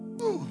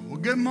Well,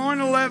 good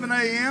morning, 11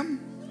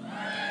 a.m.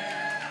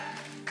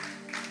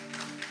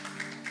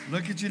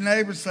 Look at your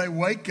neighbor and say,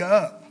 wake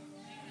up.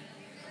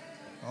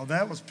 Oh,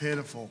 that was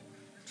pitiful.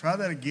 Try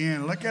that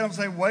again. Look at him and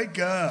say, wake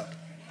up.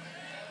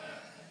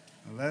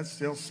 Well, that's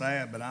still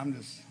sad, but I'm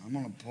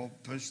going to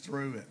push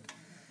through it.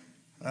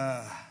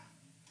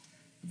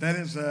 That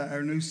is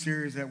our new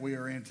series that we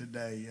are in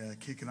today,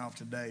 kicking off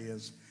today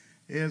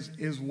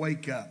is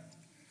Wake Up.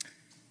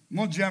 I'm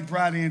going to jump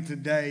right in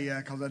today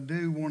because I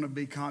do want to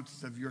be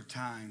conscious of your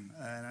time.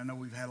 And I know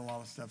we've had a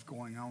lot of stuff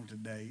going on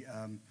today.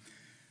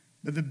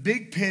 But the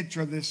big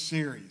picture of this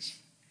series,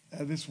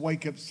 this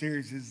Wake Up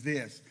series, is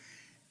this.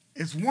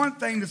 It's one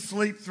thing to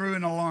sleep through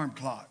an alarm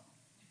clock.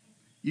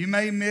 You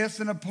may miss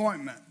an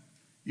appointment.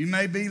 You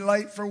may be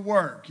late for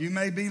work. You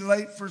may be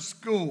late for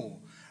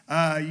school.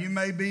 You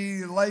may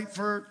be late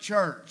for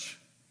church.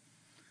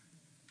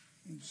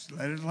 Just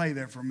let it lay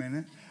there for a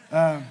minute.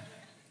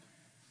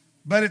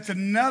 But it's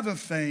another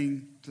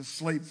thing to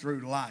sleep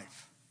through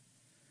life.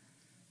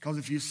 Because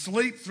if you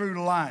sleep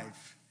through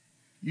life,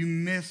 you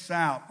miss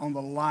out on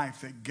the life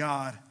that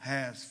God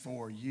has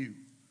for you.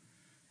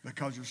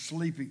 Because you're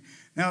sleeping.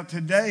 Now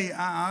today,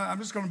 I'm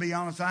just going to be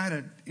honest, I had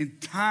an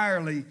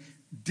entirely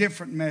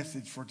different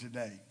message for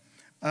today.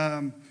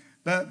 But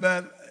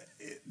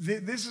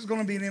this is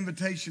going to be an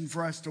invitation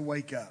for us to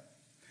wake up.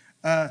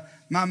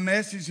 My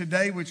message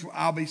today, which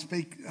I'll be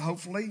speaking,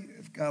 hopefully,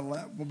 if God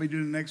allows, we'll be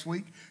doing next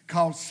week,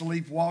 called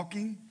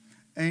Sleepwalking.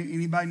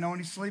 Anybody know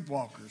any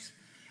sleepwalkers?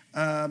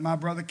 My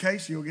brother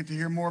Casey will get to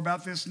hear more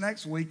about this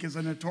next week, is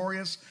a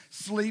notorious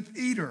sleep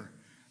eater.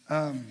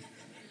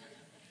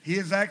 He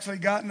has actually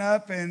gotten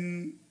up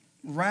and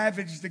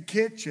ravaged the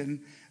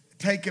kitchen,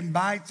 taking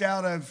bites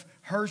out of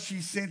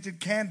Hershey-scented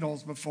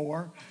candles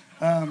before.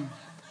 Can't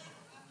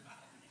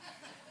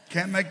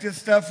make this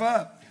stuff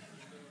up.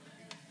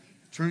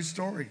 True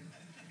story.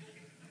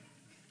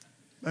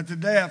 But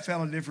today I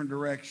felt a different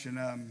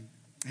direction.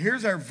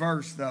 Here's our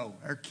verse, though.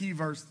 Our key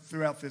verse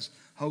throughout this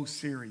whole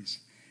series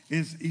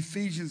is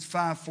Ephesians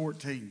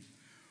 5:14.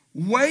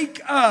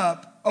 Wake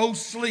up, O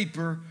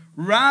sleeper,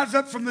 rise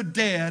up from the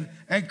dead,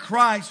 and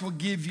Christ will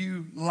give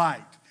you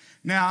light.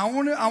 Now, I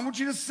want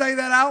you to say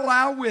that out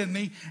loud with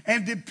me,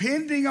 and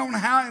depending on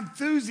how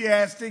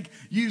enthusiastic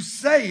you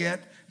say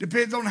it,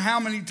 depends on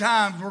how many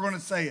times we're going to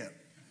say it.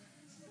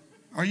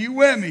 Are you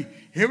with me?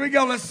 Here we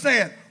go. Let's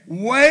say it.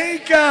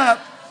 Wake up.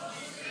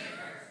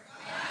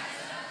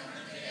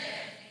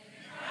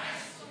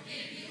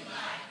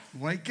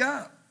 Wake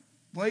up.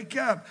 Wake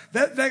up.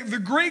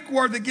 The Greek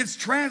word that gets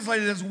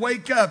translated as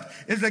wake up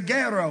is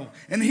agero.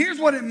 And here's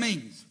what it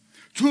means.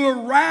 To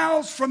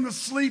arouse from the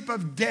sleep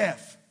of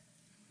death.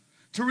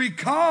 To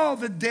recall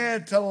the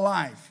dead to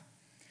life.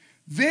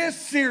 This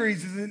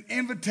series is an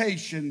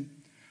invitation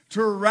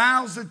to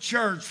arouse the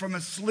church from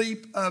a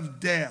sleep of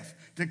death,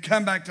 to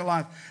come back to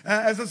life.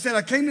 As I said,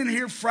 I came in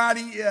here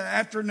Friday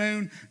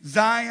afternoon.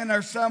 Zion,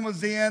 our son,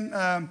 was in.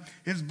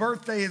 His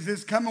birthday is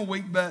this coming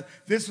week, but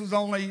this was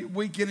only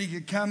weekend he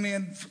could come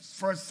in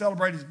for us to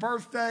celebrate his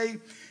birthday.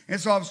 And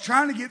so I was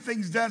trying to get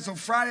things done. So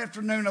Friday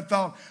afternoon, I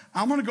thought,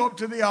 I'm going to go up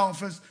to the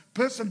office,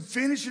 put some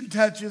finishing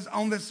touches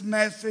on this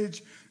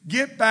message,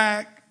 get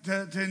back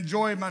to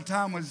enjoy my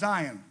time with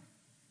Zion.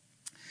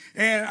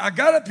 And I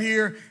got up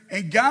here,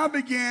 and God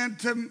began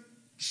to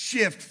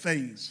shift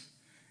things.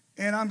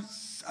 And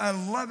I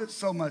love it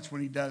so much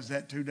when he does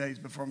that 2 days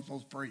before I'm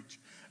supposed to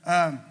preach.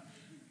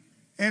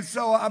 And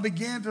so I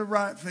began to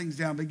write things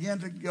down, began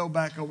to go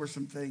back over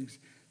some things.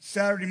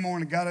 Saturday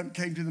morning, got up and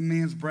came to the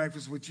men's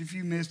breakfast, which if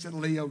you missed it,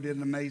 Leo did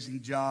an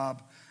amazing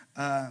job.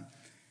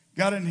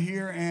 Got in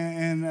here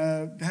and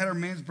had our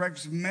men's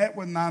breakfast, met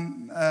with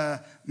my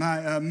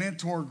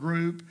mentor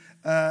group,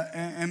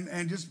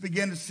 and just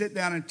began to sit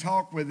down and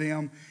talk with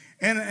them.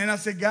 And I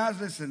said, guys,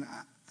 listen,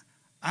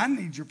 I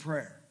need your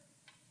prayer.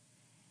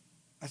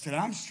 I said,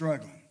 I'm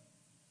struggling.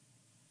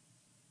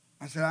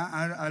 I said,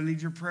 I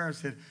need your prayer.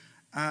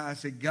 I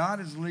said, God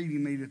is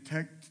leading me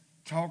to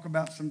talk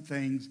about some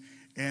things,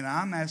 and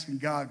I'm asking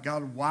God,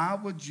 why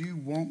would you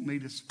want me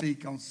to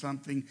speak on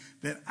something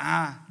that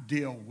I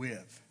deal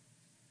with?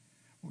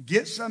 Well,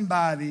 get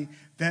somebody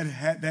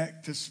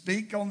that to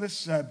speak on this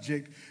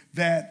subject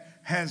that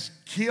has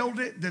killed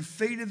it,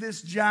 defeated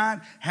this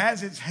giant,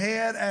 has its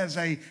head as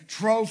a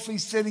trophy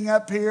sitting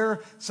up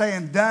here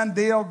saying, done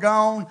deal,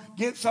 gone.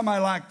 Get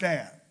somebody like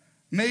that.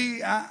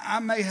 Me, I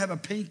may have a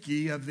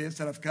pinky of this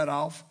that I've cut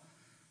off,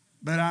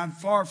 but I'm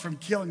far from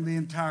killing the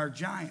entire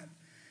giant.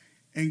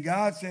 And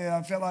God said,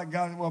 I felt like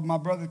God, well, my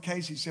brother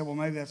Casey said, well,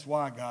 maybe that's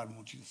why God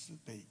wants you to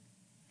speak.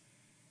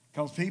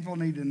 Because people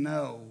need to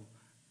know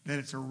that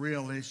it's a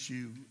real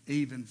issue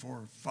even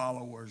for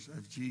followers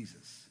of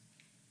Jesus.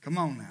 Come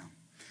on now.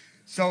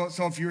 So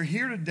if you're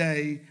here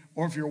today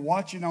or if you're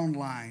watching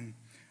online,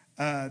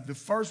 the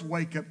first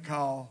wake-up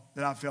call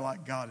that I feel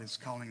like God is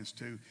calling us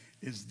to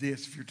is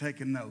this. If you're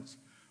taking notes,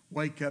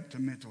 wake up to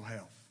mental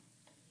health.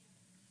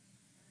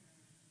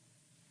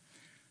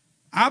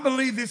 I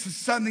believe this is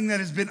something that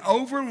has been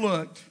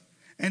overlooked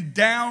and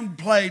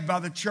downplayed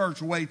by the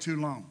church way too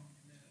long.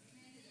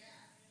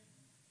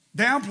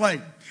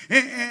 Downplayed.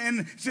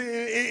 And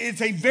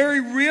it's a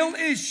very real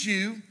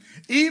issue,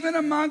 even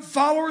among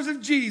followers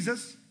of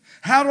Jesus.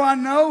 How do I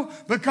know?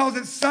 Because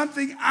it's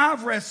something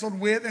I've wrestled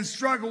with and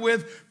struggled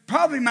with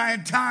probably my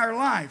entire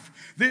life.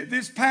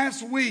 This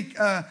past week,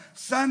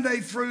 Sunday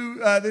through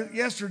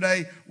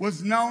yesterday,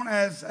 was known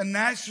as a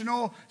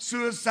National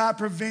Suicide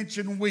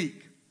Prevention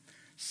Week.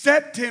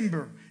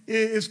 September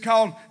is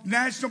called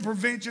National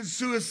Prevention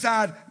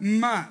Suicide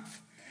Month.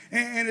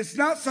 And it's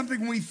not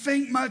something we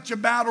think much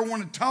about or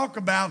want to talk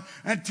about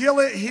until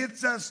it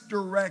hits us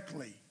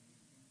directly.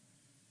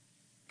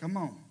 Come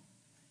on.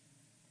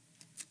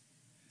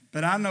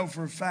 But I know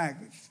for a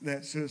fact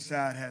that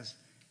suicide has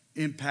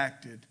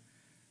impacted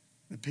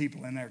the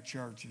people in our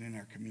church and in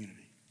our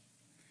community.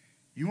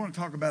 You want to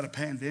talk about a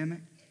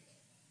pandemic?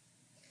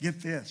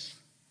 Get this.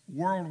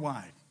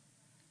 Worldwide,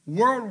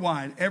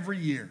 every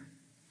year,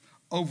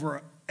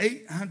 over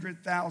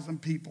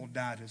 800,000 people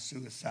died of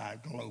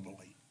suicide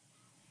globally.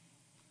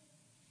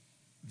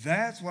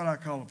 That's what I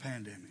call a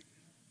pandemic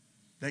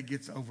that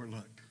gets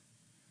overlooked.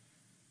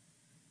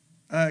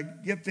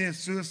 Get this,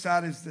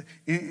 suicide is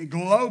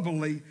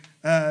globally,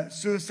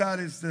 suicide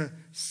is the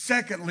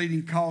second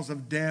leading cause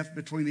of death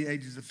between the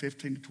ages of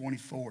 15 to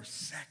 24.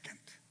 Second.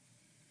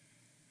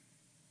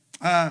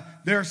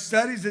 There are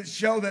studies that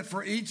show that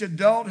for each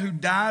adult who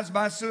dies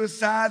by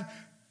suicide,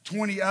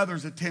 20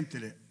 others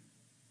attempted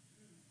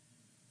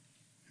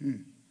it.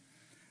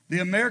 The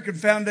American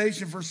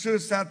Foundation for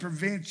Suicide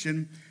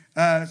Prevention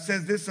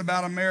says this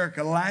about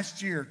America.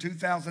 Last year,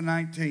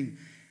 2019,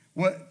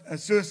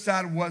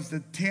 suicide was the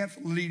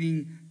 10th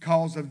leading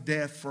cause of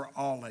death for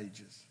all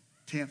ages.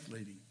 10th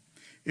leading.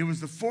 It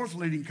was the 4th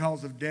leading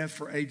cause of death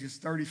for ages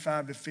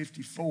 35 to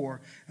 54,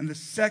 and the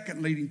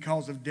 2nd leading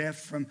cause of death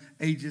from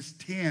ages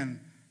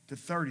 10 to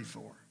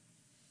 34.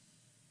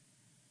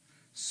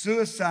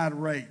 Suicide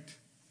rate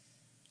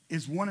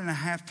is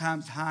 1.5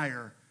 times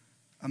higher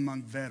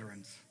among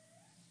veterans.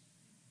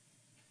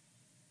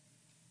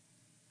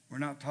 We're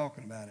not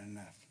talking about it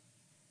enough.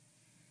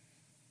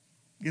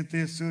 Get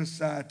this,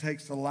 suicide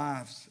takes the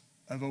lives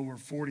of over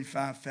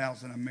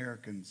 45,000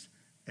 Americans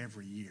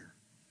every year.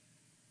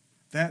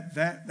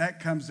 That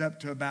comes up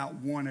to about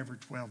 1 every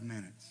 12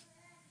 minutes.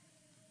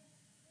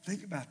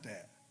 Think about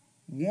that.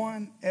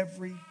 1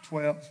 every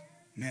 12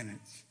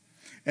 minutes.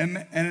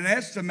 And an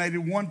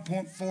estimated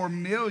 1.4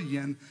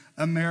 million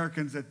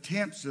Americans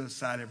attempt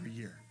suicide every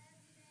year.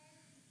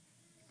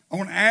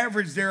 On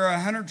average, there are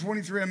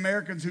 123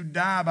 Americans who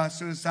die by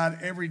suicide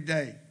every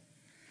day.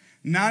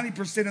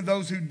 90% of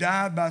those who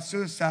died by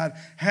suicide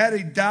had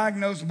a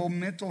diagnosable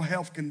mental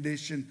health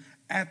condition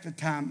at the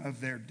time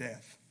of their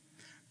death.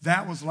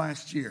 That was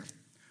last year.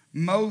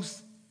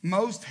 Most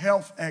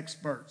health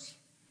experts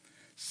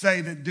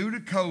say that due to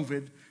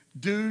COVID,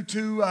 due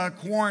to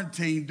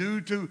quarantine,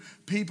 due to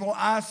people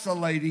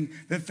isolating,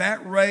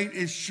 that rate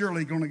is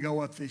surely going to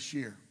go up this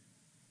year.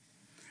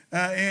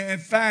 In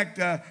fact,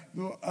 a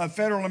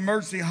federal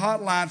emergency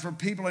hotline for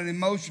people in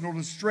emotional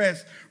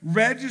distress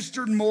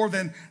registered more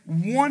than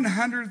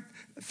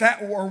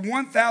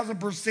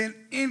 1,000%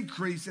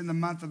 increase in the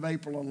month of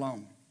April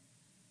alone.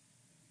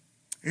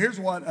 Here's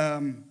what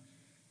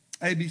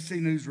ABC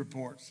News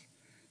reports.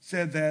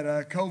 Said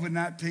that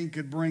COVID-19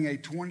 could bring a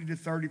 20 to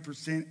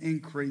 30%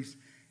 increase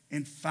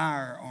in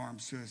firearm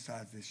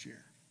suicides this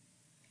year.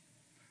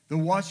 The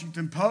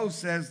Washington Post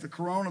says the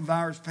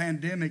coronavirus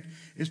pandemic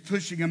is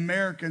pushing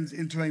Americans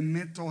into a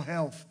mental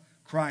health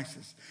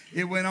crisis.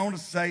 It went on to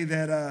say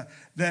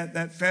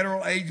that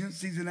federal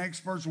agencies and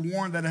experts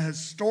warn that a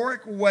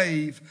historic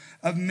wave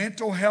of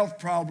mental health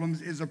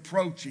problems is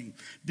approaching.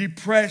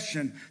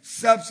 Depression,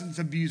 substance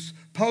abuse,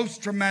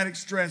 post-traumatic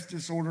stress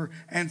disorder,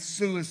 and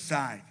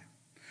suicide.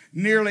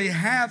 Nearly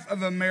half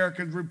of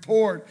Americans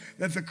report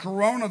that the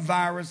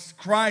coronavirus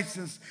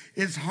crisis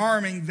is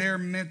harming their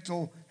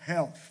mental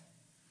health.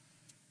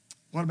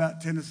 What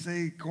about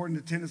Tennessee? According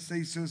to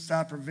Tennessee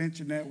Suicide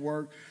Prevention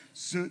Network,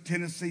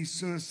 Tennessee's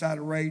suicide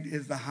rate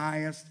is the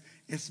highest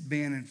it's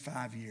been in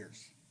 5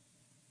 years.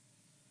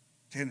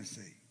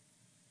 Tennessee.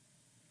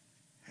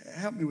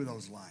 Help me with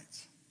those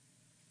lights.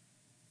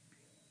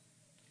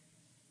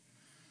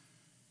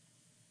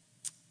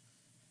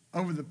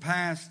 Over the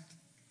past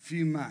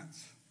few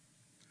months,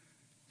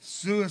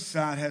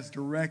 suicide has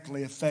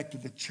directly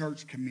affected the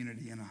church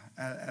community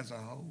as a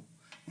whole.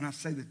 When I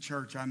say the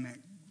church, I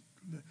meant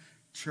the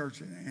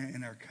church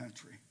in our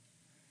country.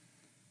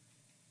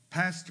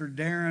 Pastor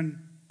Darren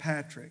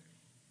Patrick,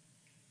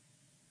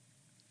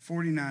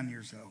 49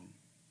 years old,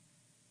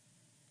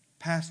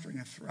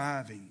 pastoring a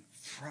thriving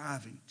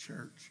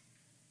church,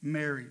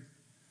 married,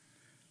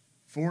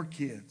 4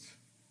 kids,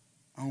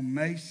 on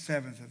May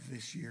 7th of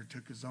this year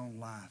took his own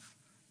life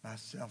by a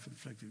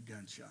self-inflicted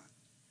gunshot.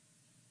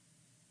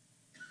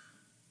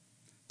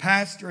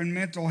 Pastor and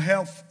mental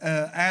health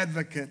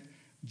advocate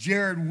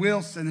Jared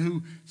Wilson,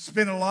 who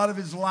spent a lot of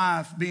his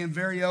life being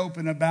very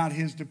open about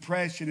his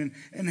depression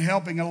and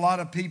helping a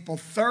lot of people.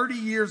 30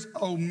 years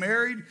old,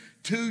 married,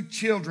 2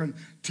 children,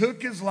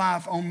 took his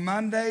life on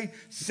Monday,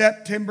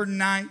 September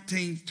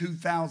 19th,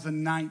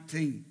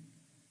 2019.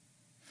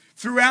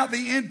 throughout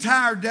the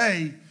entire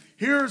day.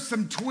 Here are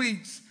some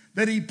tweets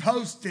that he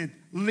posted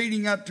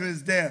leading up to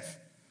his death.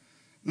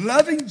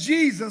 Loving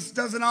Jesus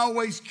doesn't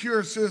always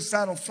cure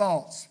suicidal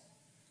thoughts.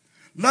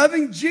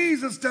 Loving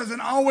Jesus doesn't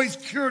always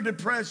cure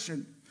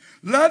depression.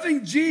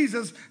 Loving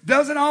Jesus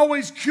doesn't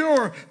always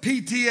cure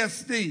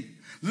PTSD.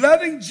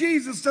 Loving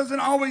Jesus doesn't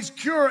always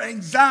cure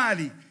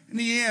anxiety. And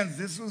he ends,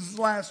 this was his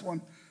last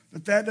one,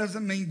 but that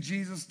doesn't mean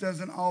Jesus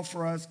doesn't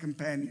offer us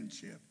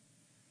companionship.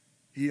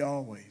 He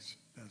always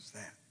does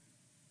that.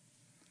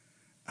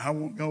 I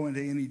won't go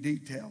into any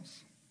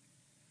details,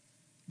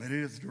 but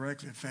it has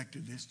directly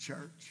affected this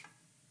church.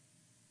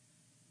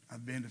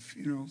 I've been to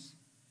funerals.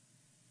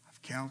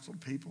 I've counseled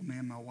people, me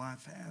and my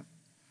wife have.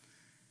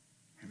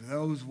 And for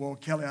those, well,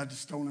 Kelly, I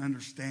just don't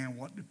understand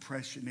what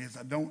depression is.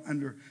 I don't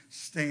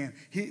understand.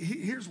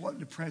 Here's what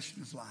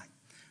depression is like.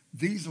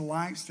 These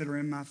lights that are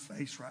in my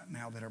face right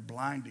now that are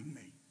blinding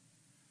me.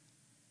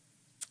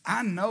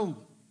 I know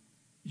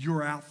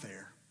you're out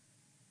there.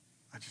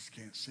 I just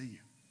can't see you.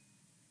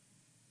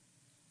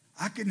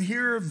 I can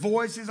hear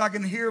voices. I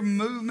can hear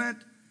movement,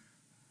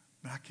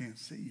 but I can't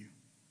see you.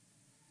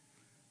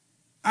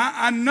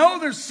 I know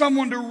there's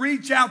someone to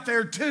reach out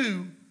there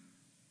to,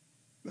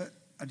 but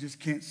I just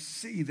can't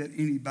see that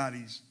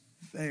anybody's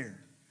there.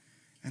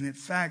 And in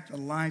fact, the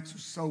lights are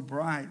so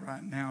bright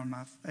right now in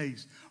my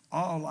face.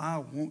 All I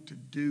want to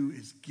do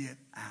is get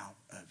out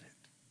of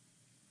it.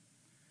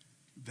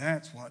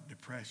 That's what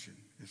depression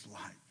is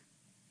like.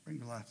 Bring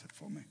the lights up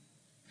for me.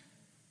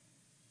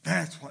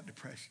 That's what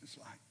depression is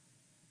like.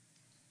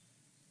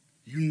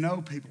 You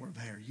know people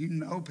are there. You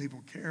know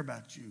people care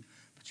about you,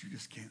 but you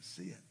just can't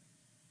see it.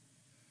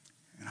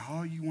 And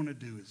all you want to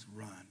do is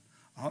run.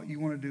 All you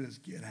want to do is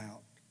get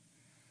out.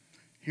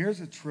 Here's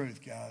the truth,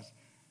 guys.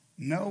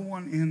 No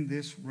one in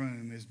this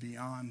room is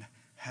beyond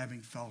having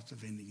thoughts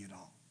of ending it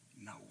all.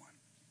 No one.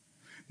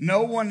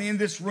 No one in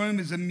this room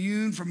is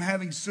immune from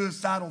having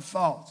suicidal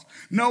thoughts.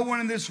 No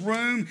one in this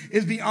room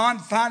is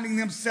beyond finding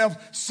themselves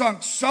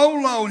sunk so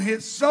low and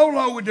hit so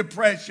low with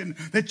depression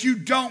that you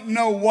don't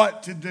know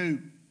what to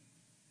do.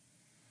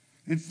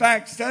 In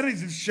fact,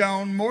 studies have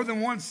shown, more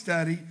than one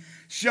study,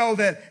 show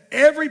that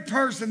every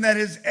person that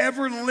has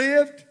ever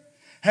lived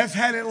has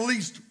had at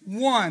least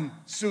one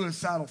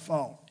suicidal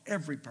thought.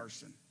 Every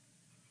person.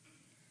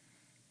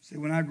 See,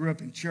 when I grew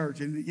up in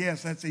church, and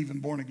yes, that's even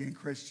born-again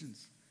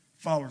Christians,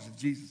 followers of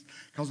Jesus.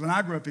 Because when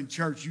I grew up in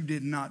church, you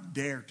did not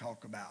dare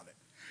talk about it.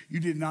 You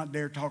did not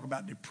dare talk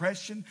about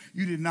depression.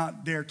 You did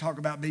not dare talk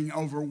about being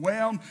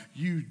overwhelmed.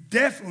 You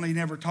definitely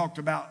never talked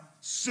about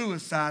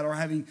suicide or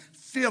having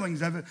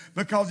feelings of it.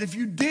 Because if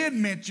you did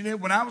mention it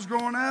when I was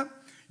growing up,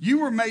 you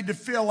were made to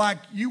feel like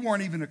you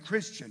weren't even a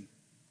Christian.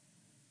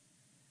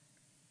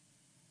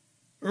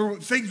 Or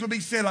things would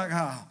be said like,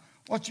 oh,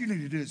 what you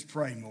need to do is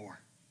pray more.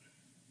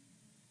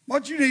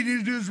 What you need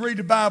to do is read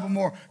the Bible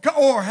more.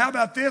 Or how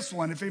about this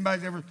one? If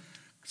anybody's ever,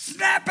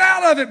 snap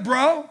out of it,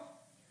 bro.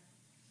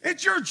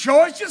 It's your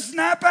choice. Just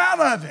snap out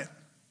of it.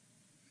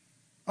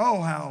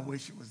 Oh, how I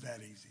wish it was that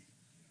easy.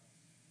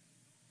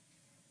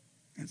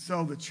 And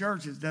so the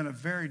church has done a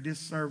very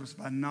disservice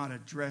by not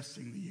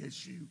addressing the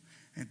issue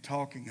and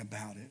talking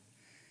about it.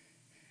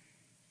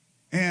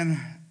 And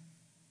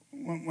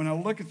when I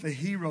look at the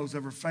heroes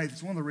of our faith,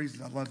 it's one of the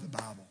reasons I love the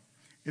Bible,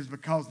 is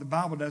because the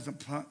Bible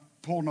doesn't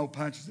pull no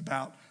punches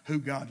about who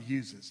God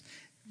uses.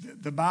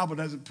 The Bible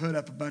doesn't put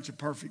up a bunch of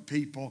perfect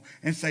people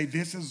and say,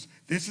 this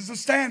is a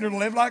standard,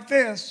 live like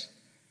this.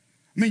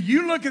 I mean,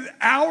 you look at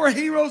our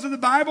heroes of the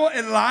Bible,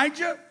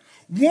 Elijah,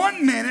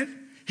 1 minute,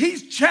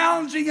 he's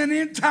challenging an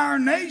entire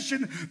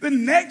nation. The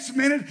next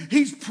minute,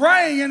 he's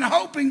praying and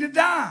hoping to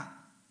die.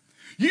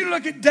 You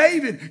look at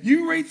David,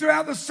 you read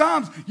throughout the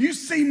Psalms, you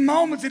see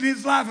moments in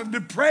his life of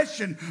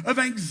depression, of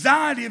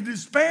anxiety, of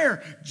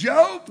despair.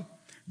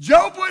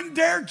 Job wouldn't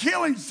dare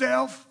kill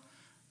himself,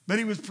 but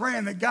he was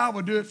praying that God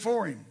would do it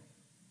for him.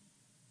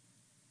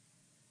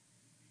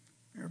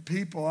 There are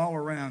people all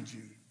around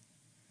you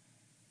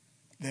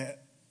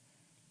that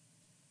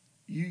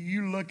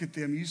you look at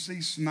them, you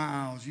see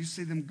smiles, you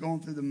see them going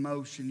through the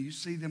motion, you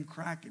see them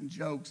cracking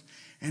jokes,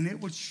 and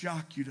it would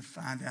shock you to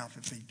find out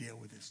that they deal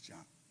with this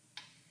junk.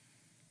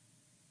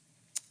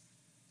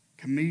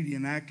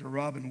 Comedian actor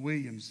Robin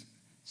Williams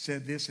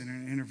said this in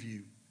an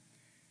interview.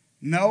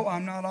 No,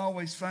 I'm not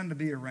always fun to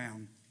be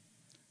around.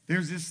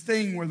 There's this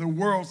thing where the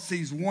world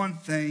sees one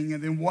thing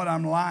and then what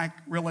I'm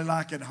really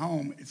like at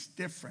home, it's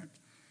different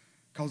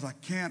because I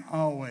can't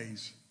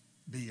always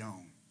be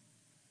on.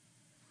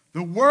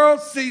 The world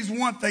sees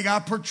one thing. I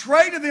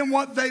portray to them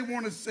what they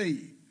want to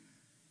see.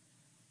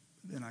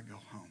 Then I go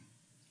home.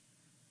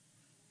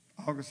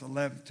 August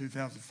 11,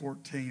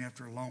 2014,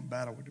 after a long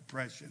battle with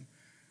depression,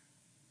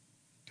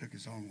 took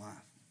his own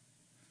life.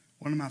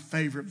 One of my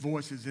favorite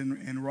voices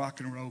in rock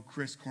and roll,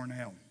 Chris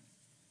Cornell.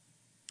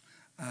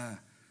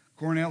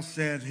 Cornell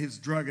said his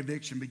drug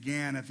addiction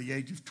began at the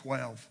age of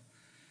 12.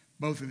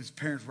 Both of his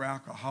parents were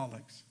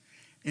alcoholics.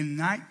 In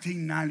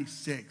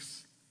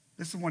 1996,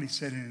 this is what he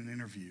said in an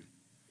interview.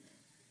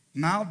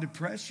 Mild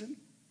depression?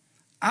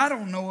 I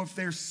don't know if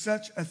there's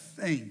such a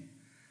thing.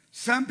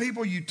 Some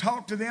people, you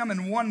talk to them,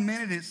 and 1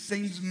 minute it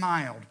seems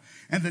mild.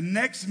 And the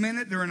next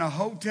minute, they're in a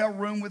hotel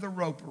room with a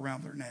rope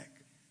around their neck.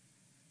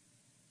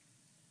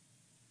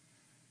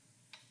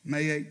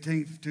 May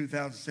 18th,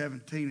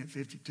 2017, at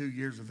 52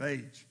 years of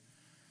age,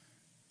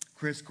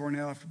 Chris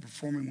Cornell, after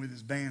performing with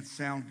his band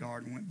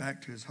Soundgarden, went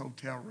back to his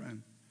hotel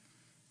room,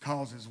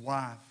 calls his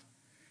wife.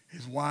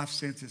 His wife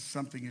senses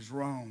something is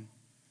wrong.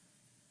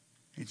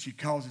 And she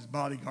calls his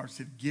bodyguard and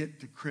said,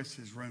 "Get to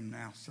Chris's room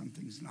now.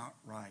 Something's not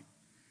right."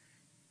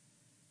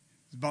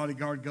 His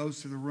bodyguard goes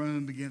to the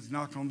room, begins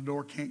knocking on the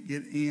door, can't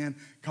get in,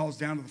 calls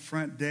down to the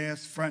front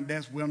desk. Front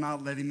desk will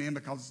not let him in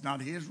because it's not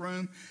his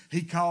room.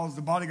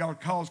 The bodyguard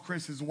calls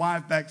Chris's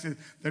wife back, says,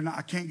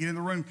 "I can't get in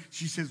the room."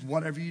 She says,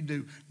 "Whatever you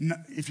do,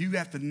 if you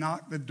have to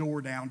knock the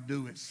door down,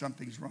 do it.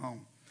 Something's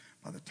wrong."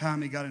 By the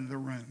time he got into the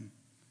room,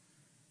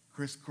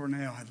 Chris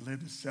Cornell had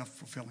lived a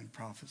self-fulfilling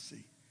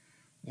prophecy.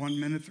 1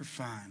 minute they're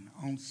fine,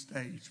 on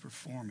stage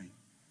performing.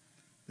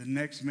 The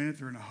next minute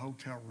they're in a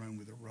hotel room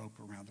with a rope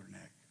around their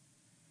neck.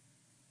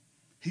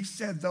 He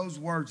said those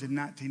words in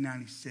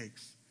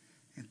 1996.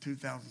 In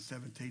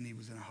 2017, he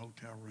was in a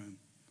hotel room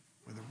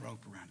with a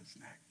rope around his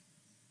neck.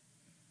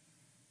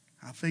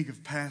 I think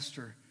of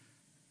Pastor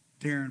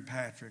Darren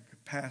Patrick,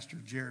 Pastor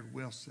Jared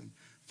Wilson.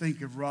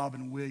 Think of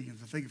Robin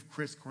Williams. I think of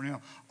Chris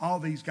Cornell.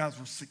 All these guys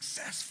were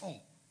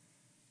successful.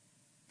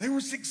 They were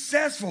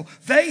successful.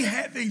 They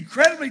had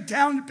incredibly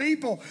talented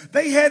people.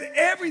 They had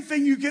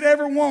everything you could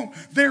ever want.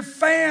 Their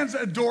fans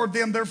adored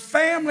them. Their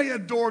family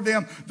adored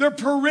them. Their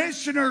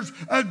parishioners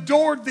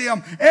adored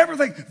them.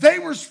 Everything. They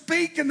were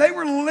speaking. They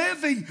were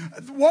living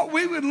what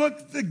we would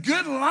look the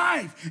good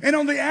life. And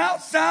on the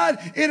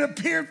outside, it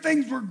appeared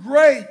things were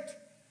great.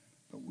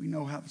 But we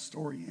know how the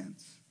story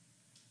ends.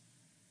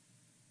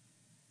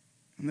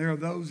 And there are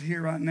those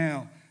here right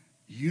now,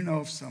 you know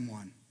of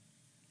someone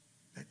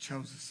that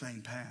chose the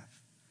same path.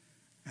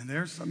 And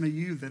there's some of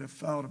you that have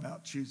thought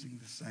about choosing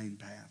the same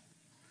path.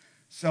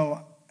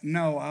 So,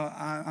 no,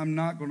 I'm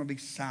not going to be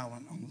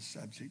silent on the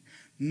subject.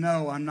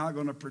 No, I'm not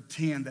going to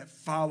pretend that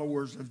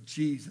followers of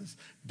Jesus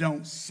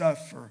don't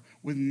suffer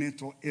with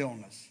mental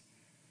illness.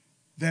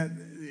 That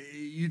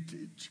you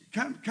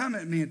come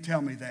at me and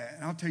tell me that,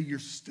 and I'll tell you you're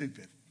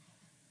stupid.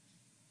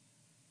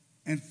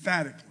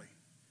 Emphatically.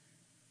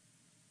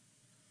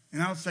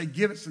 And I'll say,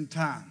 give it some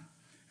time.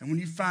 And when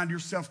you find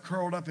yourself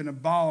curled up in a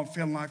ball and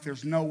feeling like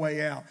there's no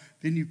way out,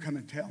 then you come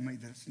and tell me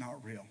that it's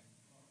not real.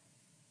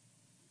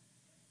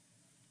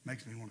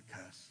 Makes me want to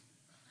cuss.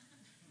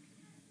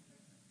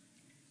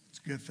 It's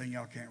a good thing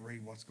y'all can't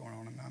read what's going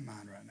on in my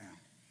mind right now.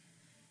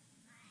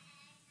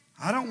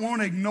 I don't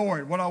want to ignore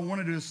it. What I want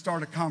to do is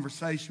start a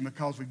conversation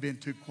because we've been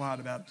too quiet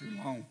about it too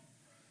long.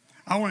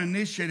 I want to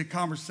initiate a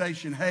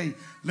conversation. Hey,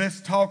 let's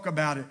talk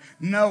about it.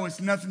 No,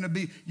 it's nothing to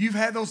be. You've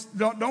had those.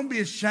 Don't be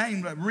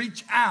ashamed. But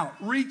reach out.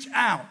 Reach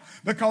out.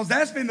 Because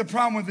that's been the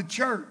problem with the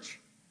church.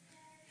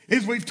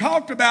 Is we've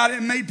talked about it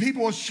and made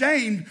people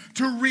ashamed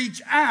to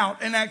reach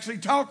out and actually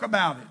talk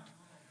about it.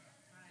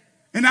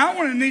 And I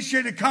want to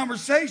initiate a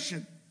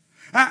conversation.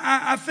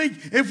 I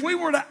think if we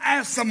were to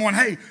ask someone,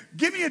 hey,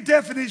 give me a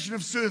definition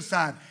of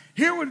suicide.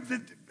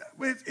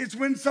 It's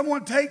when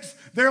someone takes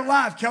their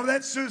life. Kelly,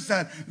 that's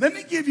suicide. Let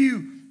me give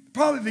you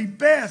probably the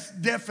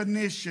best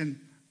definition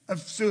of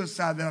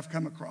suicide that I've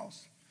come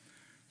across.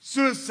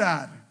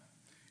 Suicide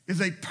is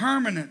a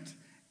permanent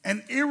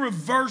and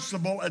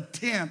irreversible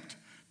attempt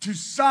to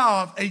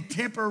solve a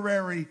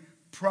temporary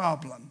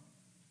problem.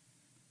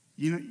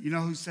 You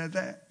know who said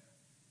that?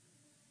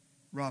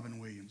 Robin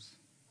Williams.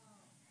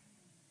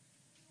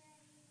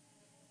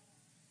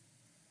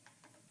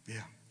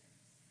 Yeah.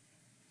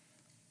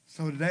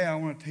 So today I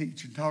want to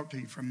teach and talk to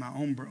you from my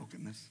own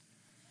brokenness.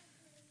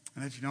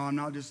 And let you know I'm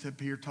not just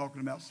up here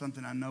talking about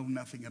something I know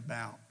nothing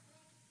about.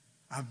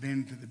 I've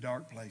been to the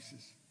dark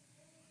places.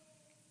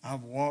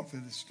 I've walked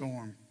through the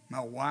storm.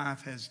 My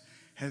wife has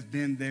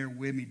been there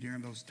with me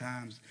during those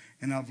times.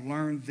 And I've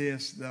learned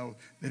this, though,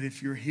 that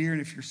if you're here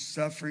and if you're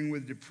suffering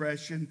with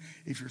depression,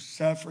 if you're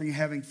suffering,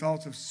 having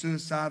thoughts of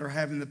suicide or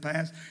having the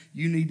past,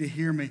 you need to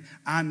hear me.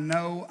 I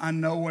know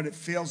what it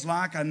feels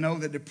like. I know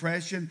that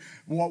depression,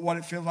 what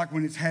it feels like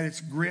when it's had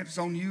its grips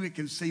on you. It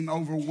can seem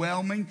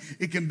overwhelming.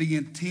 It can be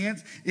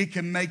intense. It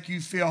can make you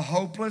feel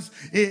hopeless.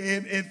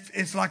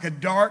 It's like a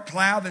dark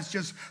cloud that's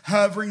just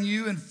hovering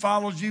you and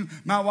follows you.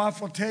 My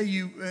wife will tell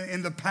you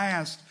in the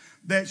past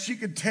that she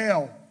could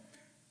tell.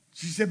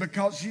 She said,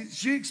 because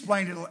she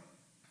explained it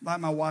like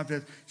my wife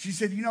does. She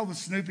said, you know the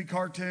Snoopy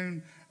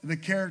cartoon, the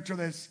character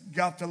that's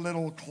got the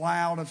little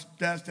cloud of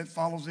dust that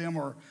follows him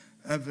or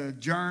of the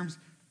germs?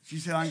 She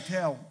said, I can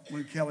tell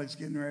when Kelly's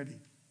getting ready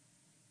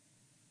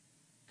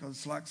because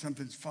it's like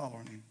something's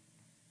following him.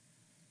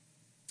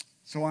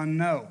 So I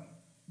know,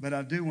 but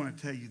I do want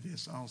to tell you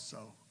this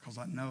also because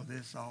I know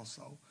this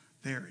also.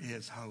 There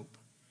is hope.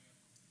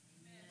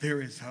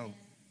 There is hope.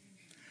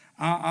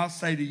 I'll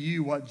say to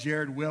you what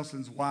Jared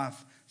Wilson's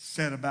wife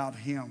said about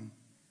him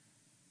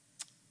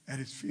at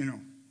his funeral.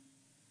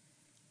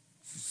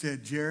 She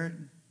said,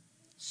 Jared,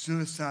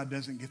 suicide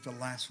doesn't get the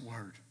last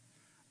word.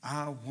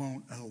 I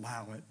won't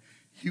allow it.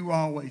 You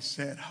always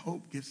said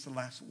hope gets the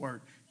last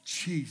word.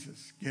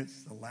 Jesus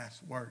gets the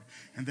last word.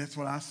 And that's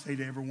what I say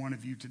to every one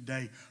of you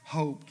today.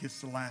 Hope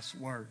gets the last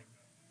word.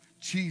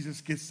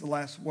 Jesus gets the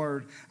last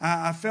word.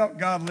 I felt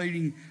God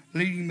leading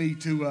me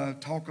to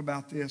talk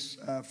about this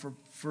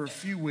for a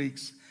few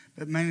weeks,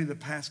 but mainly the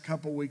past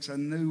couple weeks. I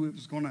knew it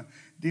was going to,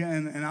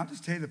 and I'll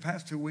just tell you, the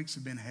past 2 weeks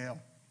have been hell.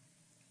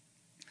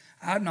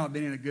 I've not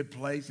been in a good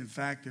place. In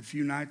fact,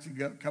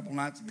 a couple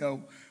nights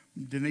ago,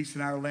 Denise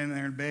and I were laying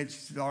there in bed. She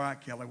said, "All right,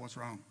 Kelly, what's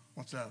wrong?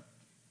 What's up?"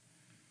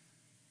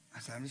 I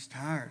said, "I'm just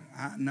tired."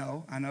 I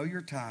know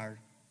you're tired.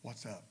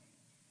 What's up?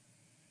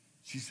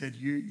 She said,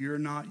 "You're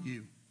not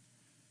you.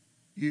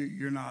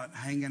 You're not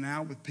hanging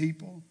out with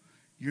people.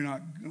 You're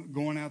not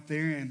going out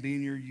there and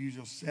being your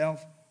usual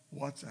self.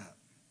 What's up?"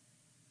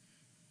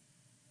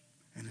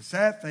 And the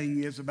sad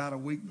thing is, about a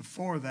week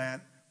before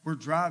that, we're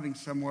driving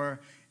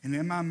somewhere, and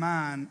in my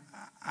mind,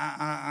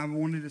 I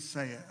wanted to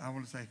say it. I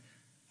want to say,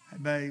 "Hey,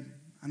 babe,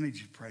 I need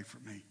you to pray for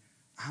me.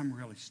 I'm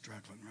really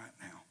struggling right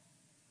now."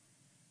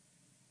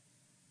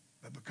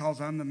 But because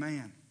I'm the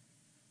man,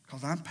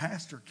 because I'm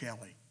Pastor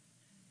Kelly,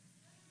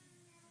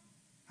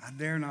 I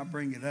dare not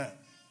bring it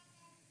up.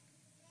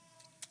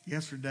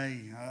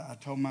 Yesterday, I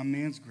told my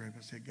men's group,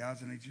 I said,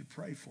 "Guys, I need you to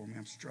pray for me.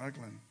 I'm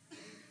struggling."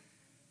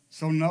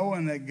 So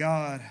knowing that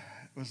God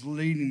was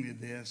leading me to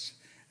this,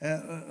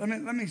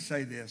 let me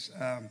say this.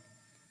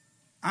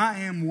 I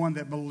am one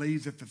that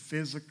believes that the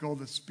physical,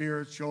 the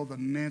spiritual, the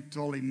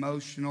mental,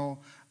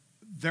 emotional,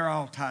 they're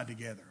all tied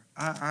together.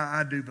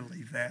 I do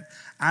believe that.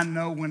 I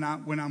know when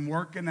I'm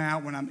working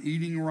out, when I'm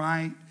eating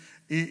right,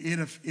 it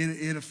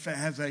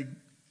has a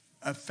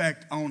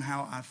effect on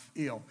how I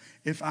feel.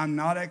 If I'm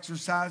not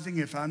exercising,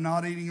 if I'm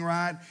not eating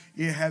right,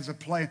 it has a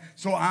play.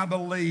 So I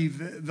believe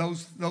that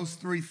those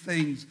three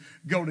things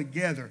go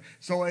together.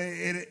 So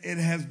it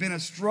has been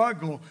a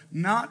struggle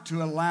not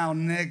to allow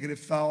negative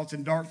thoughts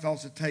and dark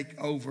thoughts to take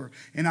over.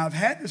 And I've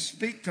had to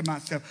speak to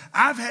myself.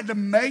 I've had to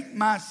make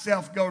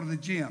myself go to the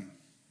gym.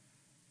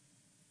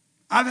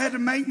 I've had to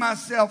make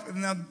myself,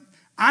 and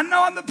I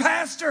know I'm the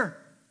pastor,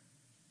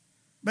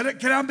 but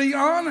can I be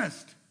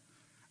honest?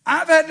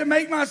 I've had to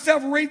make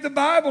myself read the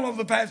Bible over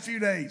the past few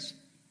days.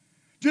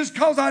 Just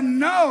because I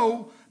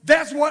know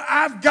that's what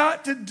I've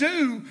got to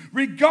do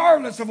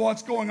regardless of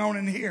what's going on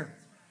in here.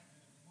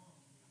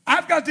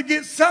 I've got to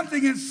get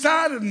something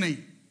inside of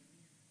me.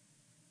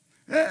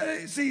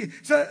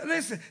 So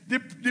listen,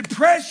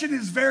 depression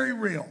is very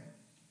real.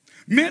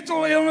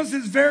 Mental illness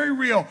is very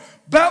real.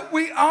 But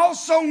we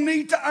also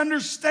need to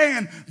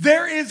understand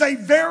there is a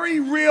very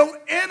real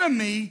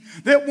enemy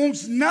that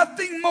wants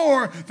nothing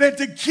more than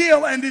to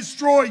kill and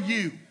destroy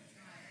you.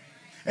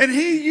 And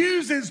he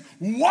uses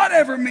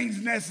whatever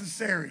means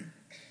necessary.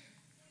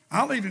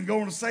 I'll even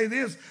go on to say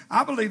this.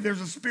 I believe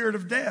there's a spirit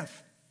of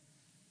death.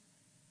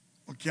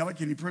 Well, Kelly,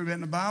 can you prove that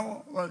in the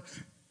Bible? Well,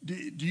 do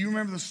you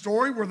remember the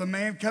story where the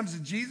man comes to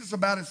Jesus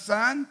about his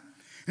son?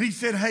 And he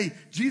said, "Hey,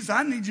 Jesus,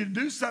 I need you to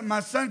do something.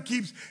 My son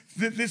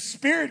this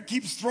spirit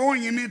keeps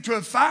throwing him into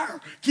a fire,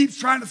 keeps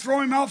trying to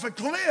throw him off a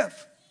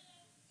cliff."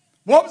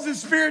 What was the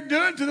spirit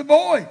doing to the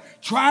boy?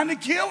 Trying to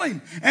kill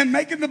him and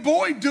making the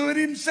boy do it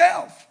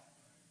himself.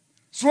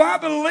 So I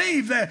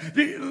believe that,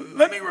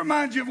 let me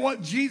remind you of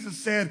what Jesus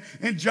said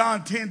in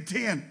John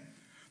 10:10.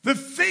 The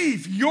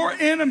thief, your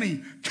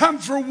enemy,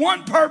 comes for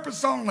one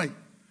purpose only: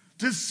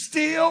 to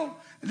steal,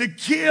 to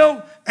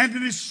kill, and to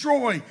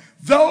destroy.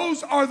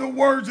 Those are the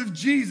words of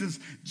Jesus.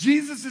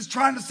 Jesus is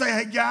trying to say,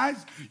 hey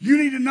guys, you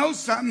need to know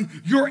something.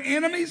 Your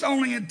enemy's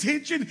only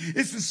intention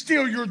is to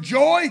steal your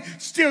joy,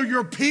 steal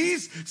your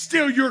peace,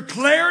 steal your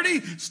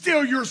clarity,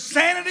 steal your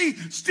sanity,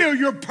 steal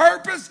your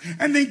purpose,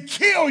 and then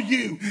kill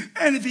you.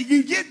 And if he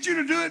can get you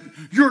to do it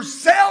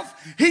yourself,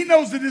 he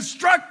knows the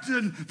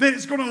destruction that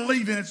it's going to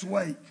leave in its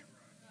wake.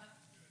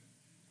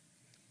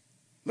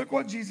 Look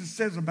what Jesus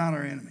says about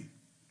our enemy.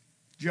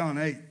 John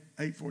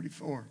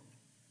 8:44.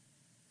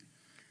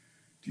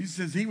 Jesus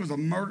says he was a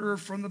murderer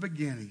from the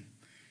beginning.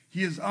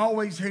 He has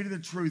always hated the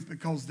truth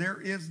because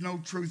there is no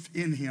truth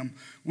in him.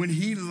 When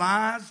he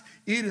lies,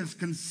 it is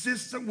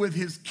consistent with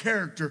his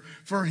character,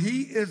 for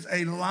he is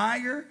a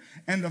liar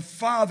and the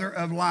father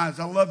of lies.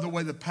 I love the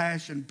way the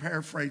Passion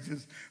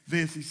paraphrases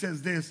this. He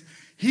says this: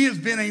 he has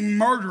been a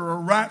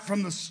murderer right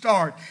from the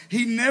start.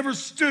 He never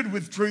stood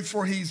with truth,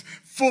 for he's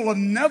full of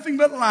nothing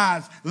but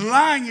lies.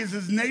 Lying is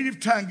his native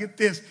tongue. Get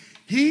this.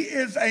 He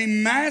is a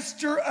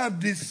master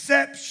of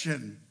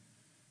deception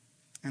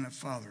and a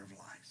father of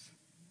lies.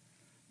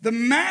 The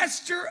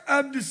master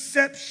of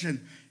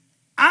deception.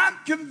 I'm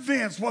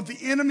convinced what the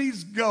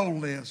enemy's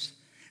goal is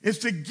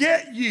to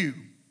get you,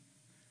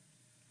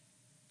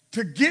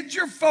 to get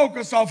your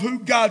focus off who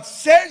God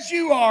says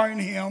you are in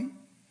him,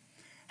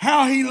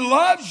 how he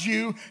loves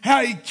you,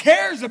 how he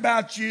cares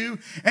about you,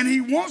 and he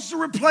wants to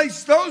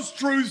replace those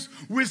truths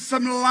with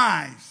some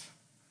lies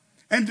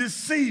and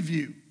deceive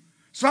you.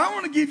 So I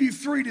want to give you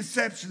 3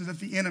 deceptions that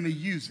the enemy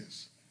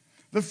uses.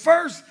 The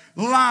first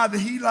lie that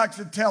he likes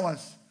to tell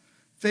us: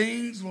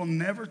 things will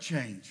never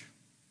change.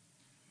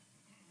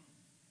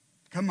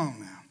 Come on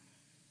now.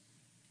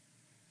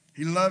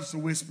 He loves to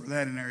whisper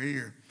that in our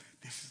ear.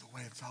 This is the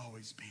way it's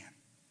always been.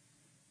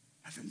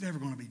 Nothing's ever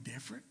going to be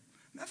different.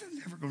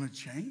 Nothing's ever going to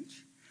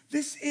change.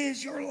 This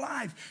is your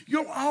life.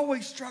 You'll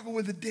always struggle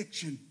with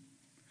addiction.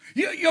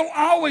 You'll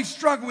always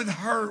struggle with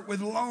hurt,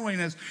 with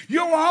loneliness.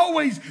 You'll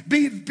always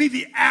be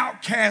the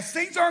outcast.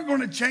 Things aren't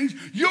going to change.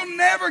 You'll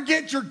never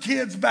get your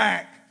kids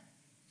back.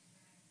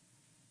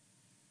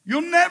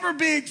 You'll never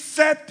be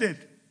accepted.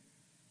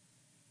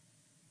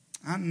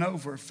 I know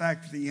for a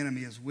fact that the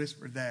enemy has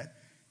whispered that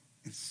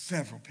in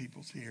several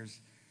people's ears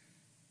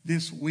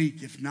this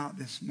week, if not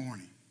this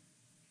morning.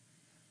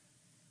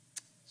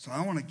 So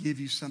I want to give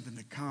you something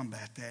to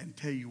combat that and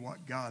tell you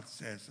what God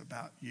says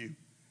about you.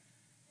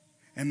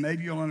 And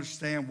maybe you'll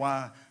understand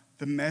why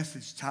the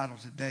message title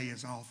today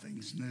is All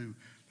Things New.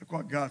 Look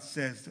what God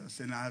says to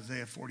us in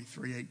Isaiah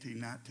 43, 18,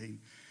 19.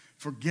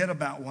 Forget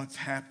about what's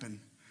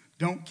happened.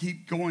 Don't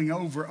keep going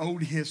over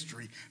old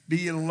history.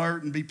 Be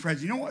alert and be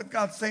present. You know what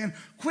God's saying?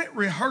 Quit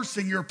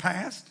rehearsing your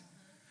past.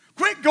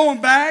 Quit going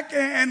back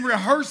and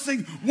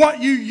rehearsing what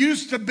you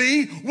used to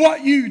be,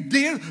 what you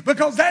did,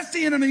 because that's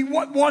the enemy.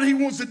 What he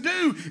wants to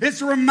do is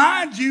to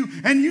remind you,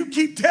 and you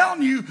keep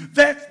telling you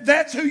that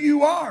that's who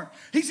you are.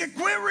 He said,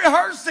 quit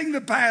rehearsing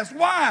the past.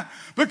 Why?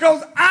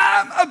 Because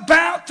I'm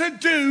about to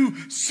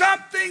do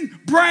something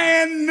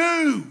brand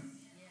new.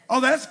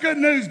 Oh, that's good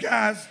news,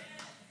 guys.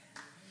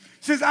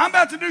 He says, I'm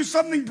about to do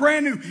something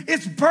brand new.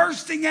 It's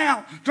bursting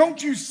out.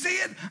 Don't you see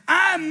it?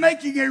 I'm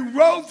making a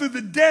road through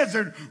the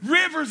desert,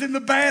 rivers in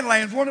the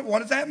Badlands. What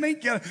does that mean?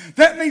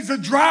 That means the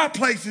dry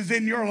places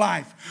in your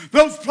life.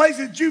 Those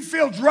places that you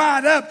feel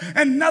dried up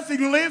and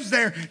nothing lives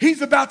there.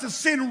 He's about to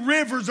send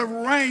rivers of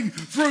rain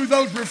through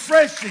those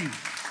refreshing.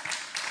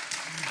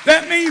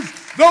 That means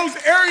those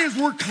areas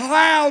where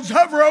clouds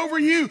hover over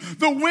you,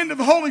 the wind of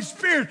the Holy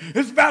Spirit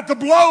is about to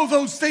blow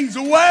those things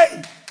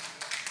away.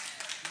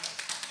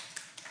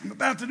 I'm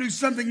about to do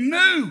something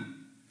new.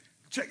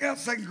 Check out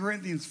 2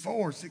 Corinthians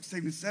 4, 16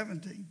 and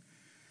 17.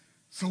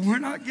 So we're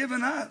not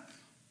giving up.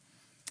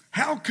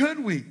 How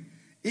could we?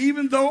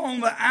 Even though on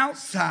the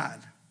outside,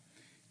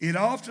 it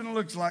often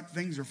looks like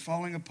things are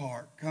falling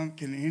apart. Can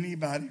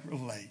anybody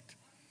relate?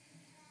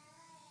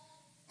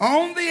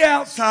 On the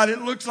outside,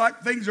 it looks like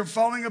things are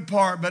falling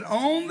apart. But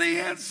on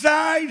the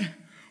inside,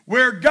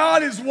 where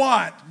God is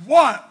what?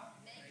 What?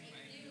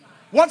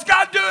 What's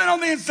God doing on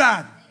the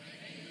inside?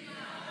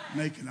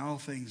 Making all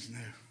things new.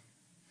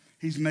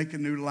 He's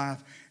making new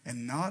life.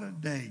 And not a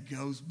day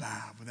goes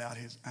by without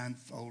his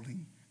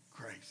unfolding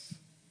grace.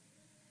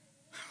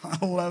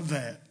 I love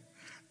that.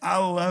 I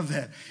love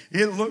that.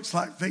 It looks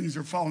like things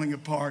are falling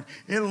apart.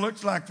 It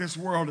looks like this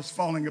world is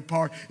falling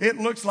apart. It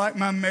looks like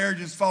my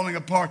marriage is falling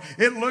apart.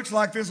 It looks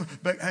like this.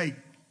 But hey,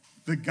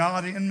 the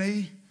God in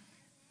me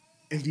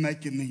is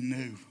making me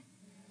new.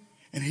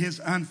 And his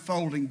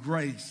unfolding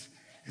grace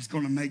is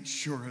going to make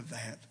sure of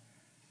that.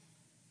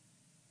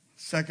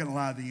 Second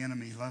lie the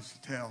enemy loves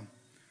to tell.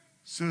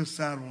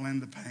 Suicide will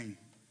end the pain.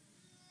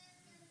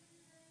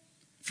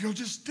 If you'll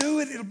just do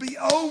it, it'll be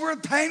over.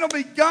 The pain will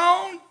be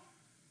gone.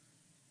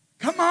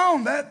 Come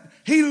on.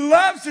 He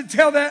loves to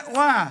tell that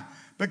lie.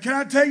 But can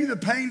I tell you the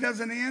pain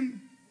doesn't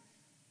end?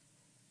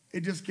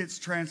 It just gets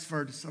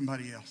transferred to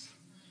somebody else.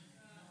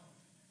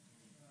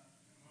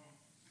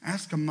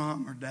 Ask a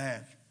mom or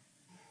dad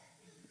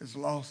who's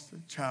lost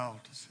a child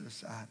to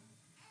suicide.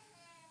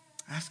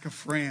 Ask a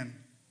friend.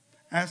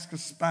 Ask a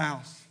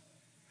spouse.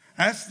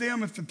 Ask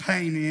them if the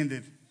pain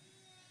ended.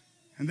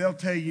 And they'll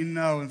tell you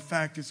no. In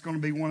fact, it's going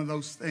to be one of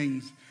those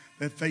things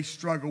that they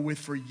struggle with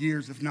for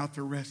years, if not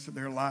the rest of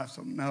their lives.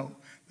 So no,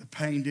 the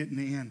pain didn't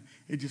end.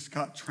 It just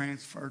got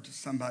transferred to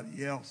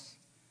somebody else.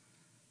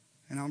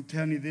 And I'm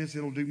telling you this,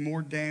 it'll do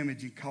more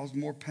damage and cause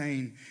more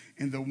pain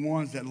in the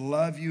ones that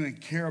love you and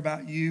care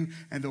about you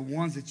and the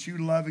ones that you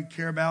love and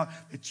care about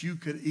that you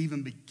could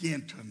even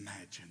begin to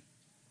imagine.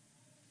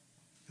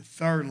 The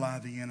third lie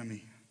the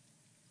enemy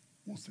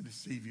wants to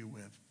deceive you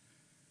with.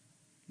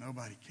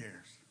 Nobody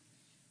cares.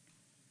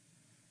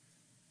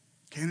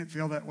 Can it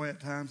feel that way at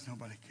times?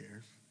 Nobody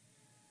cares.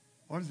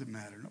 What does it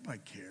matter?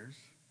 Nobody cares.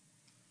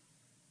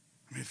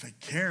 I mean, if they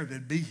cared,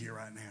 they'd be here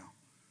right now.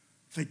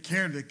 If they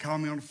cared, they'd call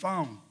me on the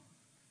phone.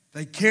 If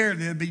they cared,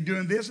 they'd be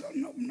doing this.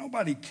 No,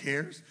 nobody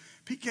cares.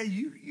 PK,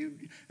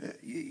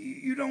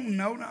 you don't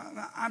know.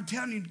 I'm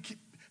telling you,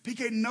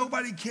 PK,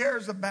 nobody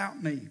cares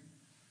about me.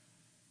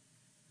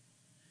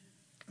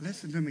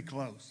 Listen to me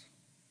close.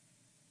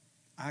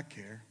 I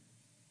care.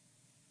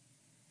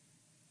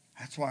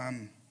 That's why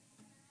I'm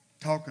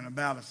talking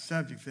about a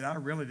subject that I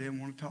really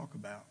didn't want to talk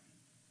about.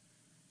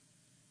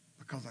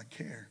 Because I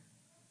care.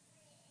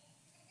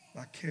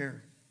 I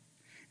care.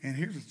 And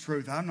here's the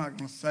truth. I'm not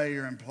going to say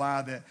or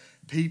imply that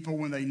people,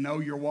 when they know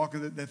you're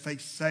walking, that they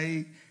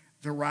say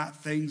the right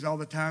things all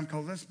the time.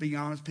 Because let's be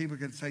honest, people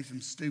can say some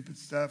stupid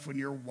stuff when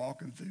you're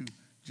walking through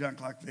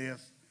junk like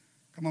this.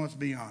 Come on, let's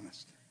be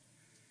honest.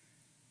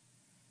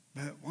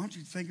 But why don't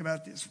you think about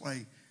it this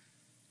way?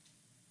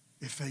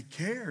 If they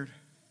cared,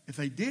 if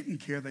they didn't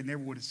care, they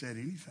never would have said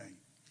anything.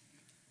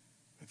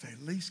 But they at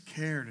least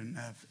cared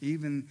enough,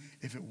 even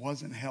if it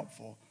wasn't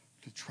helpful,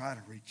 to try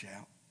to reach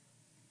out.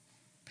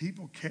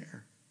 People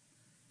care.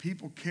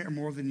 People care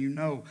more than you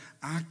know.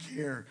 I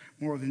care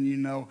more than you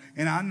know.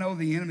 And I know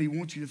the enemy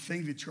wants you to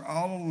think that you're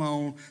all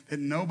alone, that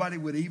nobody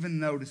would even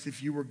notice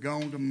if you were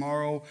gone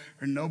tomorrow,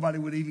 or nobody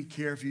would even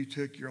care if you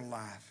took your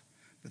life.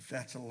 But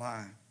that's a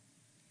lie.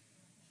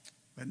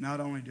 But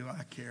not only do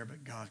I care,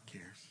 but God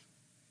cares.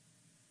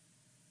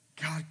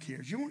 God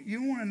cares. You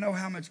want to know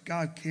how much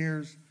God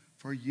cares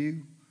for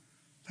you?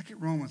 Look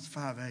at Romans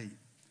 5:8.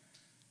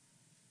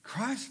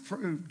 Christ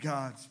proved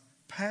God's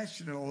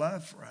passionate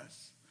love for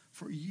us,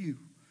 for you,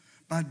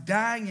 by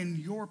dying in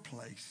your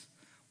place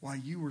while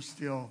you were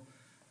still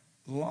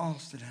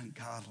lost and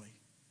ungodly.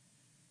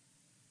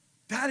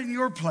 Died in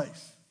your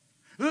place.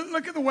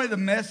 Look at the way the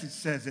Message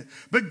says it.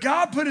 But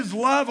God put his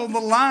love on the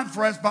line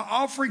for us by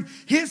offering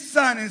his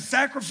son in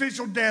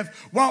sacrificial death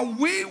while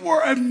we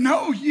were of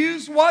no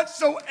use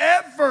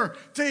whatsoever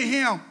to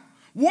him.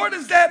 What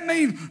does that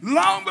mean?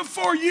 Long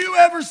before you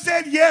ever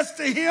said yes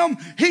to him,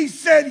 he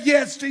said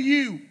yes to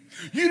you.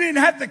 You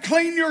didn't have to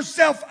clean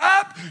yourself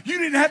up. You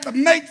didn't have to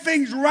make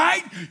things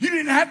right. You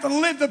didn't have to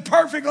live the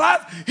perfect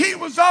life. He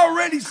was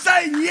already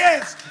saying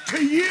yes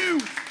to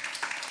you.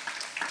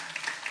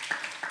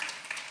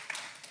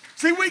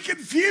 See, we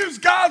confuse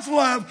God's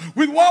love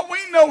with what we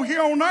know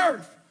here on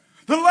earth.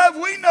 The love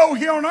we know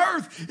here on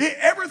earth,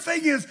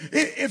 everything is,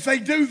 if they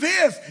do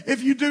this,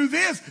 if you do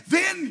this,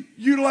 then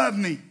you love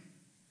me.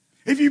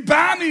 If you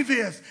buy me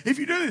this, if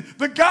you do this.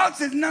 But God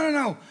says,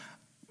 no.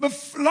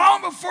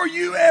 Long before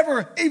you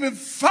ever even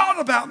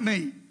thought about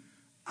me,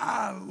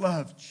 I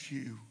loved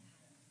you.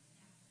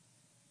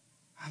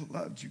 I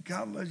loved you.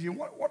 God loves you.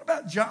 What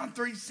about John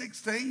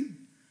 3:16?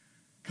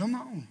 Come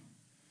on.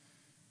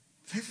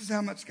 This is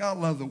how much God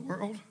loved the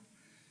world.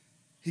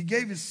 He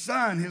gave his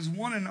son, his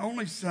one and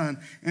only son.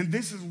 And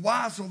this is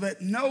why, so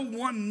that no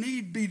one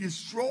need be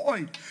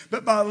destroyed.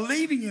 But by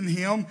believing in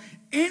him,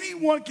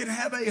 anyone can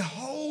have a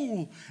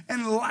whole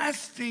and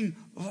lasting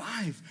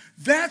life.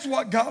 That's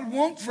what God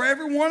wants for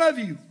every one of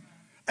you.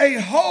 A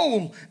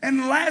whole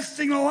and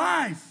lasting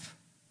life.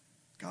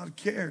 God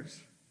cares.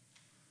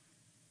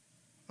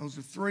 Those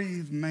are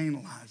three main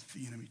lies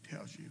the enemy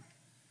tells you.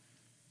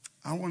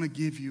 I want to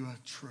give you a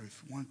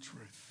truth, one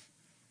truth.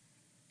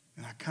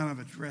 And I kind of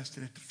addressed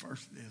it at the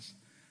first of this,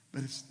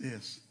 but it's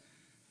this.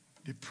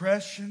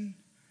 Depression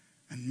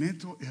and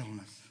mental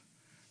illness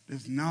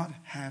does not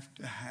have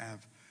to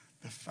have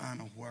the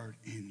final word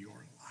in your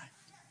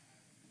life.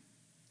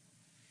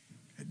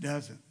 It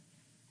doesn't.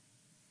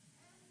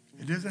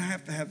 It doesn't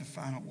have to have the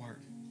final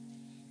word.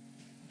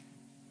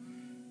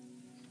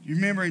 You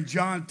remember in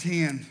John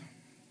 10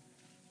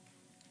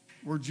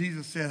 where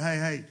Jesus said,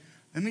 hey,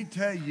 let me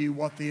tell you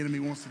what the enemy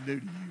wants to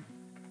do to you.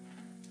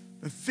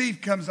 The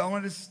thief comes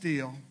only to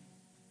steal,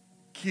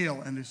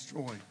 kill, and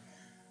destroy.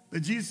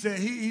 But Jesus said,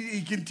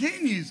 he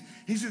continues.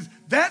 He says,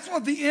 that's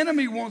what the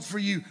enemy wants for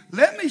you.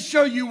 Let me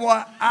show you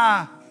what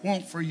I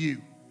want for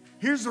you.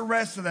 Here's the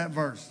rest of that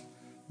verse.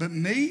 But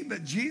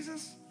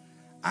Jesus,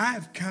 I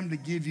have come to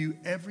give you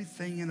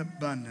everything in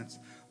abundance,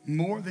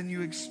 more than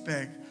you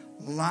expect,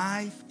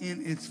 life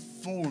in its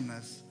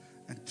fullness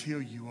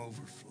until you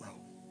overflow.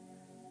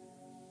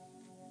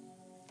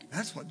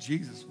 That's what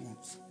Jesus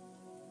wants.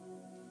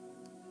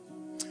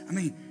 I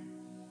mean,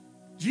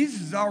 Jesus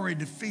has already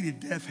defeated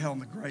death, hell,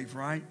 and the grave,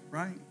 right?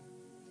 Right?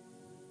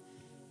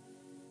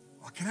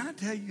 Well, can I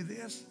tell you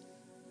this?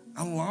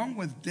 Along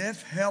with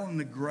death, hell, and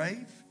the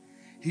grave,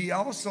 he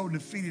also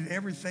defeated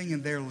everything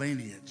in their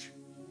lineage.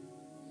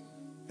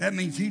 That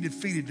means he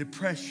defeated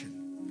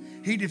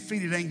depression. He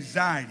defeated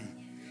anxiety.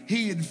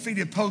 He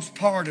defeated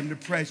postpartum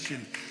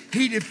depression.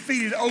 He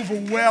defeated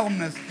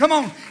overwhelmness. Come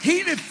on.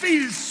 He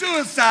defeated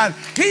suicide.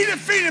 He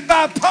defeated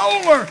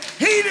bipolar.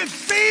 He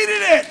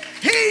defeated it.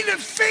 He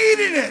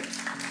defeated it.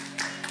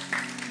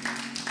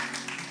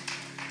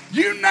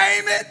 You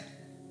name it.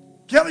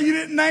 Kelly, you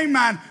didn't name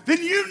mine.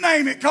 Then you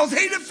name it because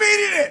he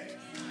defeated it.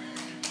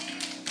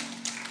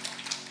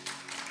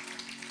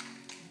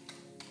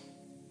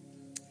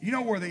 You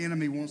know where the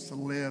enemy wants to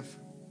live?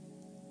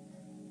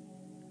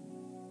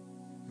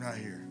 Right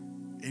here,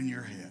 in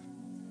your head.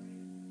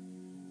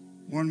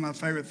 One of my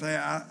favorite things,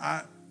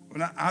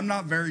 I'm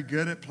not very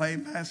good at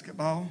playing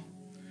basketball,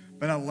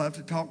 but I love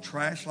to talk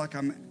trash like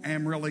I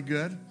am really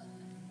good.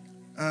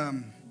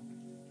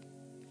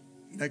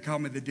 They call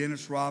me the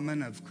Dennis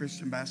Rodman of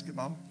Christian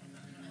basketball.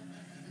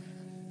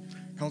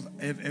 Because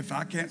if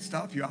I can't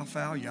stop you, I'll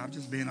foul you. I'm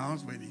just being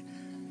honest with you.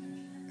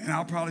 And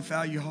I'll probably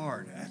foul you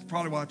hard. That's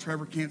probably why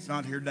Trevor Kent's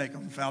not here today,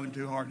 because I fouled him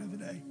too hard the other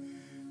day.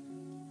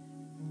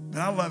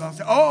 But I love it. I'll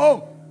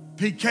say,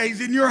 PK's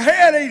in your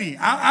head, ain't he?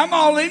 I'm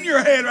all in your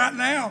head right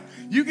now.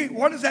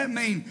 What does that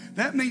mean?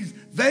 That means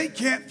they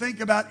can't think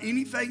about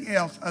anything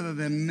else other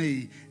than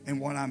me and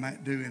what I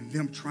might do and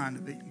them trying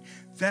to beat me.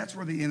 That's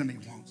where the enemy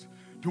wants.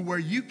 To where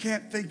you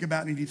can't think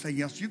about anything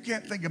else. You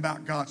can't think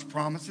about God's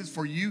promises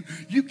for you.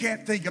 You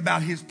can't think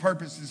about his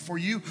purposes for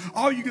you.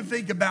 All you can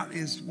think about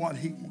is what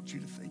he wants you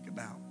to think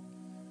about.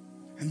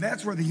 And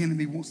that's where the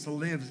enemy wants to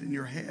live, is in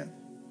your head.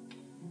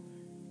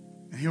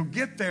 And he'll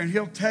get there and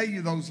he'll tell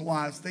you those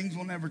lies. Things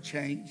will never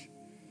change.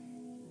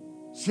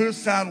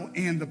 Suicidal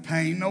in the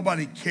pain.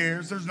 Nobody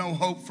cares. There's no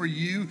hope for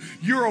you.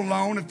 You're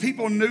alone. If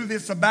people knew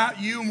this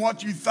about you and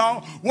what you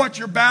thought, what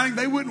you're battling,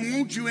 they wouldn't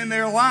want you in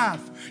their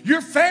life.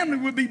 Your family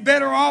would be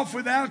better off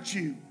without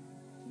you.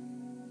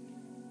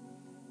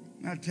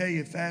 And I tell you,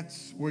 if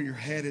that's where your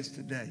head is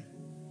today,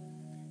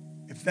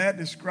 if that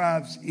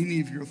describes any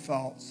of your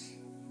thoughts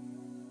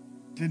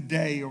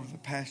today over the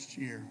past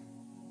year,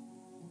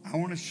 I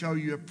want to show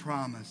you a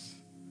promise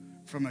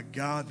from a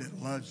God that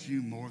loves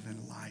you more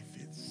than life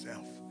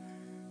itself.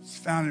 It's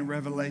found in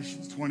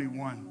Revelation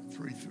 21,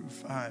 3 through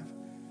 5.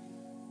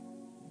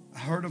 I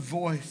heard a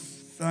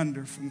voice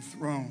thunder from the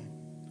throne.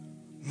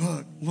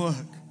 Look, look,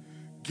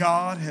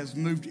 God has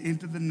moved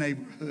into the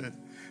neighborhood,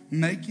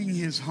 making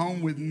his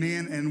home with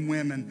men and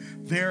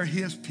women. They're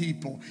his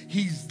people.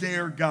 He's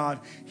their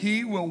God.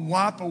 He will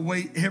wipe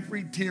away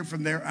every tear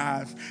from their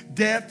eyes.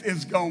 Death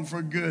is gone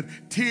for good.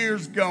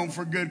 Tears gone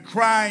for good.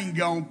 Crying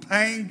gone.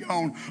 Pain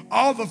gone.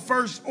 All the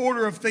first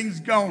order of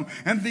things gone.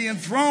 And the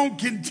enthroned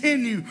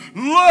continue.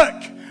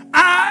 Look,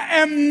 I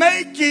am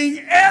making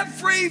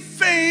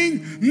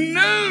everything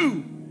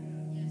new.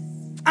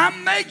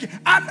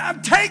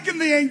 I'm taking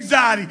the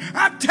anxiety,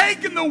 I'm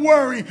taking the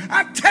worry,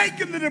 I'm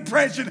taking the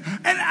depression,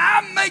 and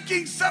I'm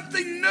making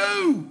something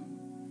new.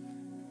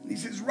 And he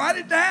says, write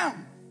it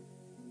down.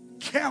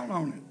 Count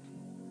on it.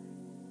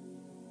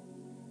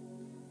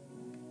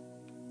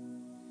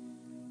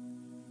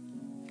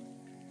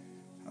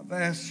 I've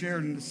asked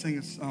Sheridan to sing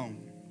a song.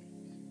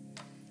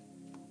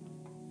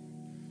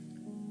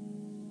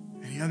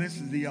 And this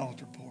is the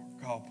altar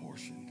call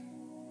portion.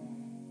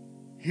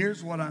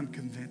 Here's what I'm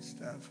convinced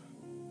of.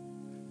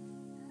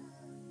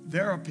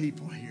 There are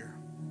people here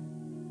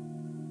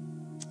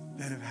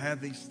that have had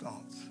these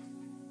thoughts,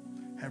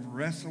 have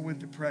wrestled with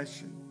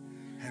depression,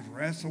 have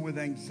wrestled with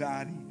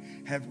anxiety,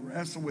 have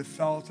wrestled with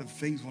thoughts of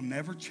things will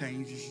never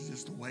change. This is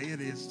just the way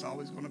it is. It's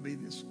always going to be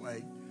this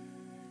way.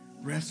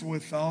 Wrestle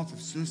with thoughts of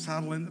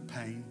suicidal in the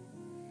pain.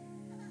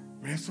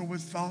 Wrestle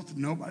with thoughts that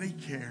nobody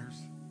cares.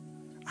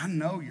 I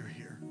know you're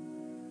here.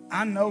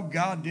 I know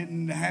God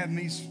didn't have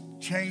me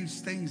change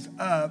things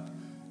up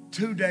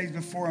 2 days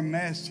before a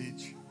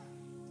message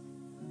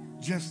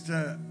just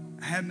to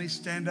have me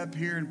stand up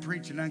here and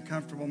preach an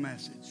uncomfortable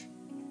message.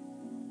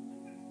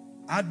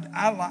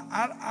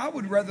 I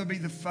would rather be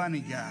the funny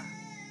guy,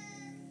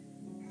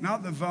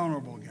 not the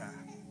vulnerable guy.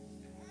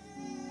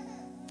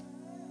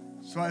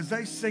 So as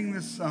they sing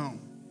this song,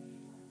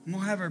 I'm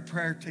going to have our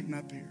prayer team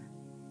up here.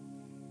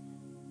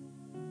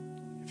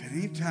 If at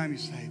any time you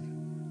say,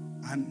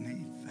 I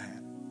need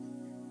that.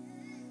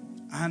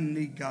 I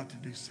need God to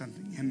do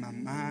something in my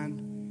mind,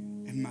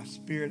 in my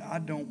spirit. I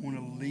don't want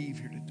to leave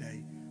here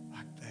today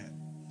like that.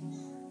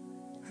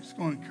 I'm just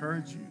going to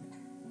encourage you.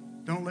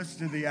 Don't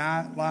listen to the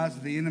lies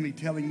of the enemy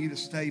telling you to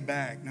stay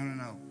back.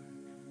 No.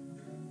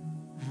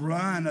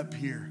 Run up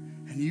here,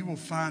 and you will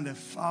find a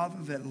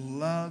Father that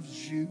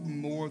loves you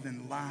more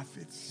than life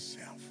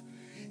itself.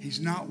 He's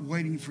not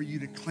waiting for you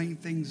to clean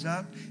things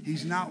up.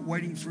 He's not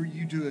waiting for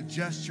you to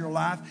adjust your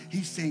life.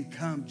 He's saying,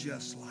 come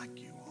just like